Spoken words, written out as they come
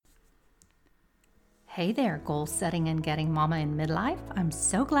Hey there, goal setting and getting mama in midlife. I'm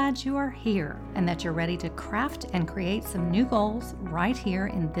so glad you are here and that you're ready to craft and create some new goals right here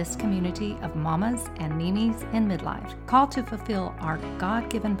in this community of mamas and mimis in midlife, called to fulfill our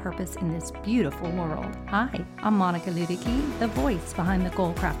God-given purpose in this beautiful world. Hi, I'm Monica Ludicky, the voice behind the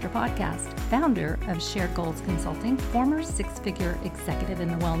Goal Crafter podcast, founder of Shared Goals Consulting, former six-figure executive in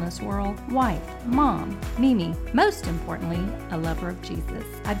the wellness world, wife, mom, Mimi, most importantly, a lover of Jesus.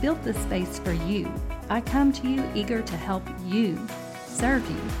 I built this space for you. I come to you eager to help you, serve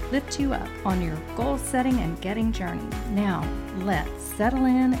you, lift you up on your goal setting and getting journey. Now, let's settle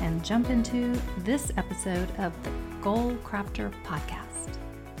in and jump into this episode of the Goal Crafter podcast.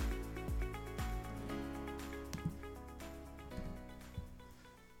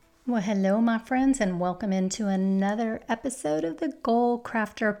 Well, hello, my friends, and welcome into another episode of the Goal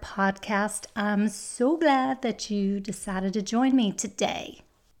Crafter podcast. I'm so glad that you decided to join me today.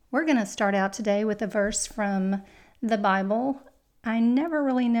 We're going to start out today with a verse from the Bible. I never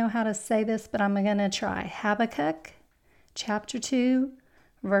really know how to say this, but I'm going to try. Habakkuk, chapter 2,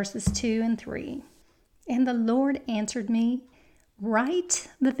 verses 2 and 3. And the Lord answered me, write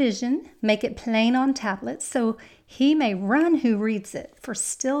the vision, make it plain on tablets, so he may run who reads it. For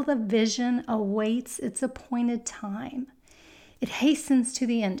still the vision awaits its appointed time. It hastens to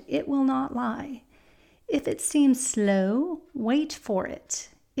the end. It will not lie. If it seems slow, wait for it.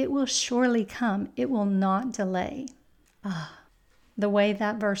 It will surely come. It will not delay. The way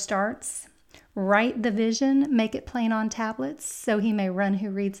that verse starts, write the vision, make it plain on tablets, so he may run who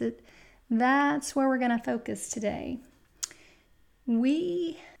reads it. That's where we're going to focus today.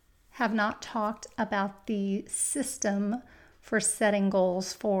 We have not talked about the system for setting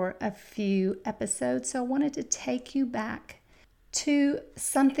goals for a few episodes, so I wanted to take you back to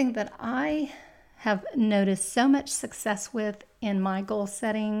something that I have noticed so much success with in my goal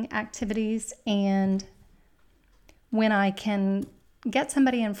setting activities, and when I can get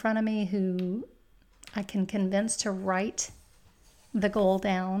somebody in front of me who I can convince to write the goal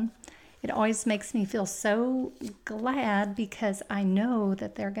down, it always makes me feel so glad because I know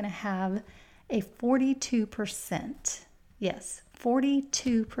that they're going to have a 42%, yes,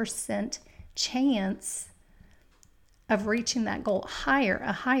 42% chance of reaching that goal,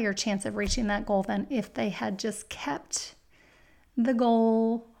 a higher chance of reaching that goal than if they had just kept the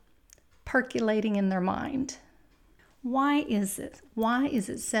goal percolating in their mind. Why is it? Why is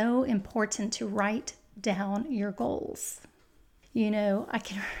it so important to write down your goals? You know, I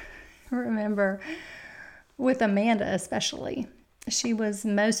can remember with Amanda especially, she was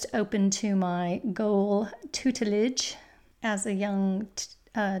most open to my goal tutelage as a young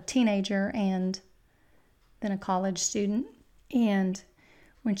teenager and then a college student. And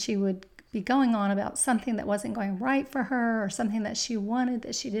when she would be going on about something that wasn't going right for her or something that she wanted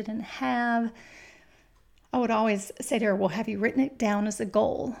that she didn't have, I would always say to her, well, have you written it down as a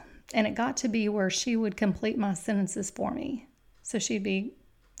goal? And it got to be where she would complete my sentences for me. So she'd be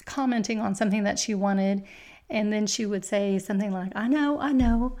commenting on something that she wanted, and then she would say something like, I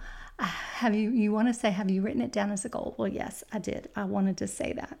know. Have you want to say, have you written it down as a goal? Well, yes, I did. I wanted to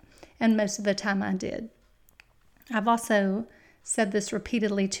say that. And most of the time I did. I've also said this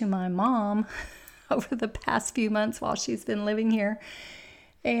repeatedly to my mom over the past few months while she's been living here.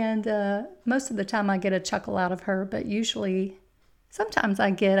 And most of the time I get a chuckle out of her, but usually sometimes I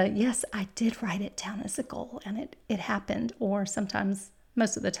get a, yes, I did write it down as a goal and it happened. Or sometimes,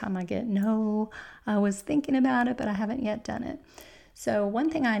 most of the time I get, no, I was thinking about it, but I haven't yet done it. So one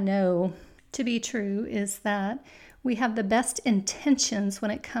thing I know to be true is that we have the best intentions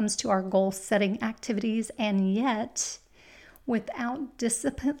when it comes to our goal setting activities, and yet without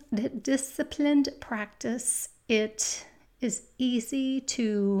disciplined practice, it is easy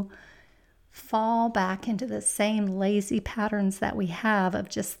to fall back into the same lazy patterns that we have of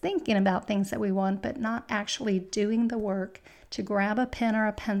just thinking about things that we want, but not actually doing the work to grab a pen or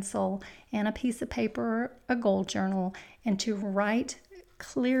a pencil and a piece of paper or a goal journal and to write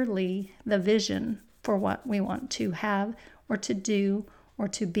clearly the vision for what we want to have or to do or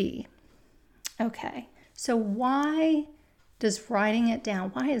to be. Okay, so why does writing it down,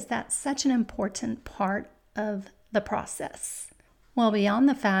 why is that such an important part of the process? Well, beyond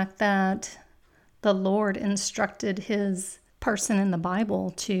the fact that the Lord instructed his person in the Bible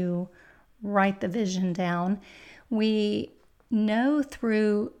to write the vision down, we know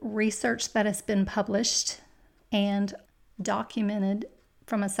through research that has been published and documented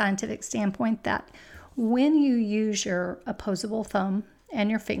from a scientific standpoint that when you use your opposable thumb and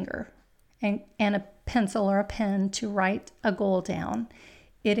your finger and a pencil or a pen to write a goal down,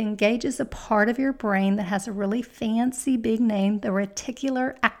 it engages a part of your brain that has a really fancy big name, the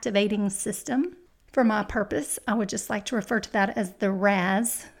reticular activating system. For my purpose, I would just like to refer to that as the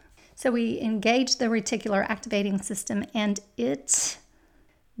RAS. So we engage the reticular activating system, and it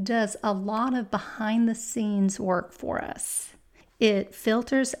does a lot of behind the scenes work for us. It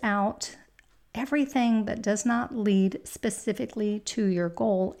filters out everything that does not lead specifically to your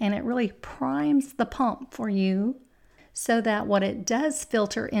goal, and it really primes the pump for you so that what it does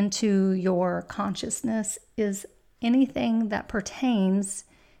filter into your consciousness is anything that pertains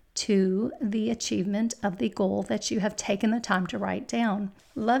to the achievement of the goal that you have taken the time to write down.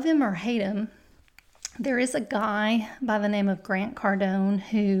 Love him or hate him, there is a guy by the name of Grant Cardone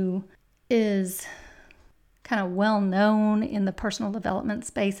who is kind of well known in the personal development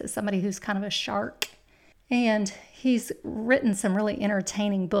space as somebody who's kind of a shark. And he's written some really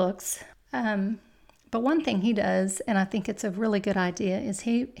entertaining books. But one thing he does, and I think it's a really good idea, is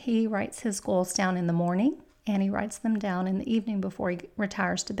he writes his goals down in the morning and he writes them down in the evening before he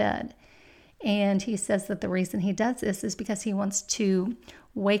retires to bed. And he says that the reason he does this is because he wants to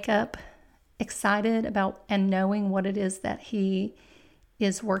wake up excited about and knowing what it is that he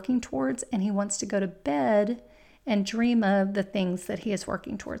is working towards, and he wants to go to bed and dream of the things that he is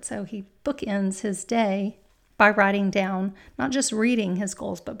working towards. So he bookends his day by writing down, not just reading his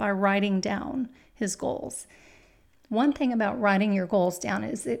goals, but by writing down his goals. One thing about writing your goals down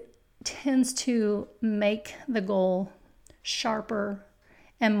is it tends to make the goal sharper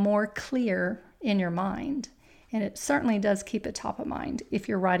and more clear in your mind. And it certainly does keep it top of mind if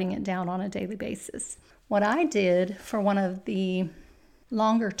you're writing it down on a daily basis. What I did for one of the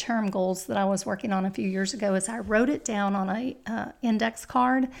longer term goals that I was working on a few years ago is I wrote it down on a index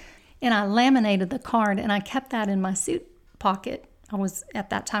card, and I laminated the card, and I kept that in my suit pocket. I was at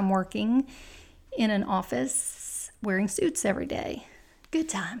that time working in an office wearing suits every day. Good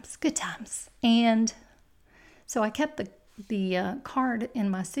times. And so I kept the card in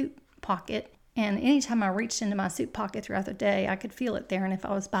my suit pocket, and anytime I reached into my suit pocket throughout the day, I could feel it there. And if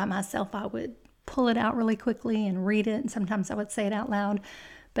I was by myself, I would pull it out really quickly and read it, and sometimes I would say it out loud.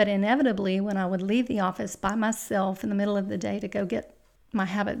 But inevitably, when I would leave the office by myself in the middle of the day to go get, my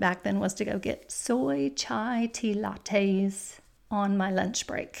habit back then was to go get soy chai tea lattes on my lunch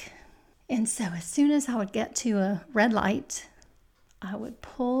break. And so as soon as I would get to a red light, I would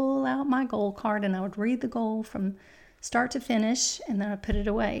pull out my goal card and I would read the goal from start to finish, and then I'd put it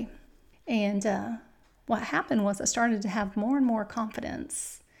away. And what happened was I started to have more and more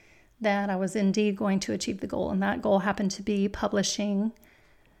confidence that I was indeed going to achieve the goal. And that goal happened to be publishing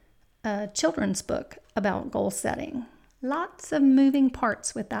a children's book about goal setting. Lots of moving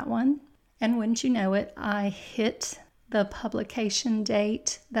parts with that one. And wouldn't you know it, I hit the publication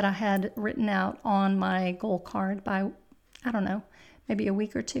date that I had written out on my goal card by, I don't know, maybe a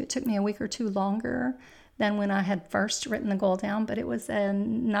week or two. It took me a week or two longer than when I had first written the goal down, but it was a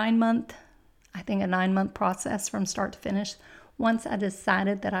 9-month process from start to finish once I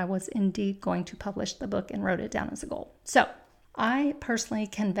decided that I was indeed going to publish the book and wrote it down as a goal. So I personally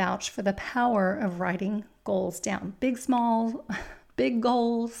can vouch for the power of writing goals down. Big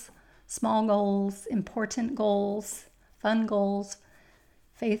goals, small goals, important goals, fun goals,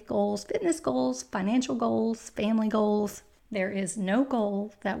 faith goals, fitness goals, financial goals, family goals. There is no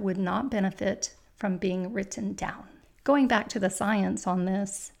goal that would not benefit from being written down. Going back to the science on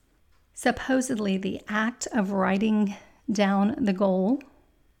this, supposedly the act of writing down the goal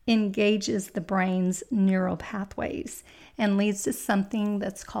engages the brain's neural pathways and leads to something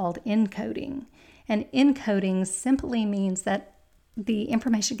that's called encoding. And encoding simply means that the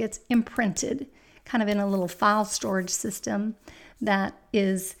information gets imprinted kind of in a little file storage system that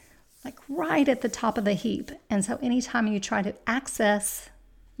is like right at the top of the heap. And so anytime you try to access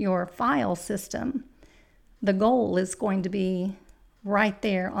your file system, the goal is going to be right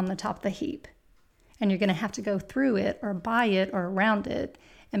there on the top of the heap. And you're going to have to go through it or by it or around it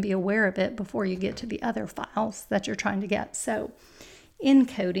and be aware of it before you get to the other files that you're trying to get. So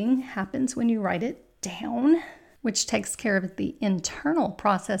encoding happens when you write it down, which takes care of the internal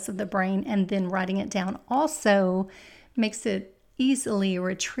process of the brain, and then writing it down also makes it easily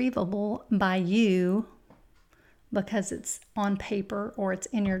retrievable by you because it's on paper or it's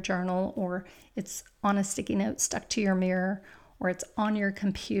in your journal or it's on a sticky note stuck to your mirror or it's on your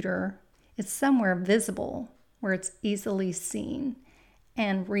computer. It's somewhere visible where it's easily seen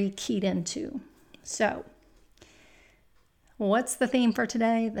and rekeyed into. So, what's the theme for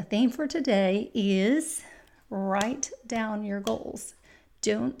today? The theme for today is write down your goals.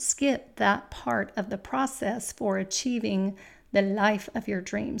 Don't skip that part of the process for achieving the life of your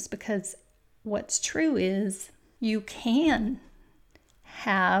dreams, because what's true is you can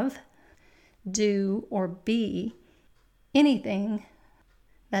have, do, or be anything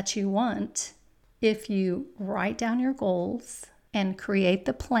that you want if you write down your goals and create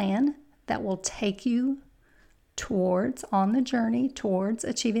the plan that will take you on the journey towards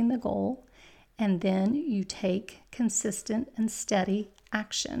achieving the goal, and then you take consistent and steady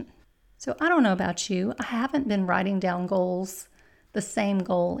action. So I don't know about you, I haven't been writing down goals, the same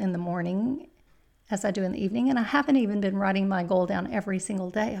goal in the morning as I do in the evening, and I haven't even been writing my goal down every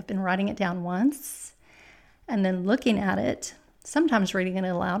single day. I've been writing it down once and then looking at it, sometimes reading it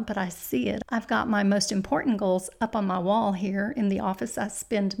aloud, but I see it. I've got my most important goals up on my wall here in the office I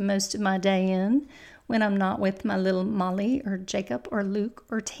spend most of my day in when I'm not with my little Molly or Jacob or Luke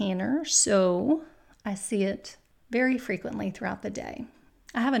or Tanner. So I see it very frequently throughout the day.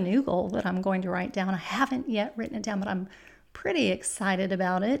 I have a new goal that I'm going to write down. I haven't yet written it down, but I'm pretty excited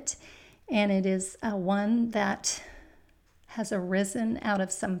about it. And it is one that has arisen out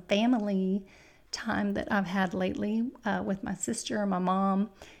of some family time that I've had lately with my sister, my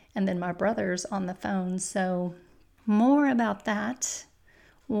mom, and then my brothers on the phone. So more about that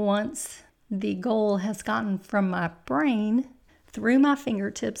once the goal has gotten from my brain through my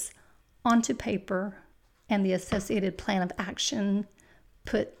fingertips onto paper and the associated plan of action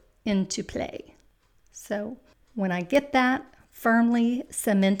put into play. So when I get that firmly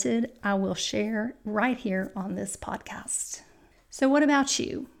cemented, I will share right here on this podcast. So what about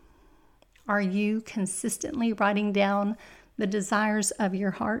you? Are you consistently writing down the desires of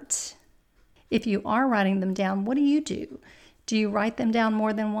your heart? If you are writing them down, what do? Do you write them down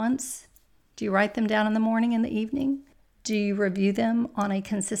more than once? Do you write them down in the morning and the evening? Do you review them on a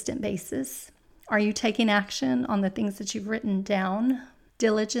consistent basis? Are you taking action on the things that you've written down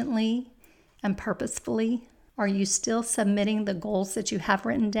diligently and purposefully? Are you still submitting the goals that you have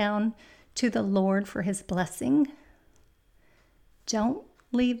written down to the Lord for His blessing? Don't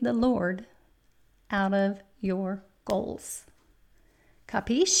leave the Lord out of your goals.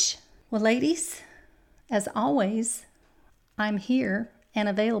 Capiche? Well, ladies, as always, I'm here and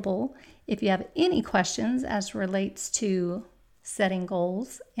available if you have any questions as relates to setting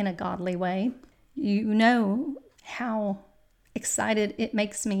goals in a godly way. You know how excited it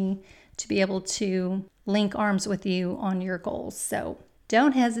makes me to be able to link arms with you on your goals. So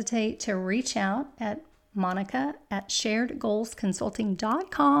don't hesitate to reach out at Monica at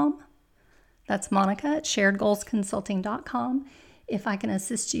sharedgoalsconsulting.com. That's Monica at sharedgoalsconsulting.com if I can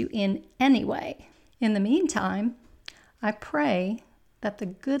assist you in any way. In the meantime, I pray that the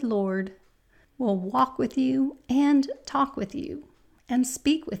good Lord will walk with you and talk with you and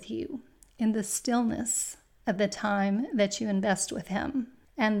speak with you in the stillness of the time that you invest with Him,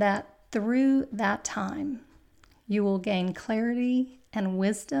 and that through that time you will gain clarity and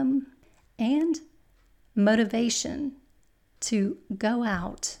wisdom and motivation to go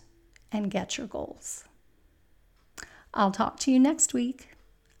out and get your goals. I'll talk to you next week.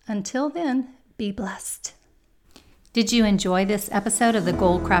 Until then, be blessed. Did you enjoy this episode of the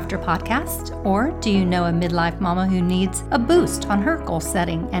Goal Crafter podcast? Or do you know a midlife mama who needs a boost on her goal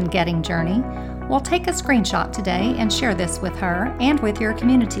setting and getting journey? Well, take a screenshot today and share this with her and with your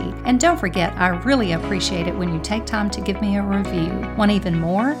community. And don't forget, I really appreciate it when you take time to give me a review. Want even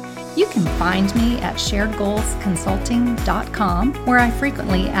more? You can find me at sharedgoalsconsulting.com, where I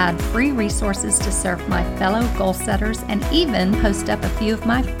frequently add free resources to serve my fellow goal setters and even post up a few of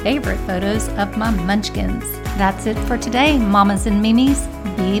my favorite photos of my munchkins. That's it for today, mamas and mimis.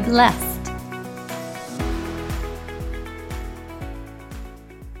 Be blessed.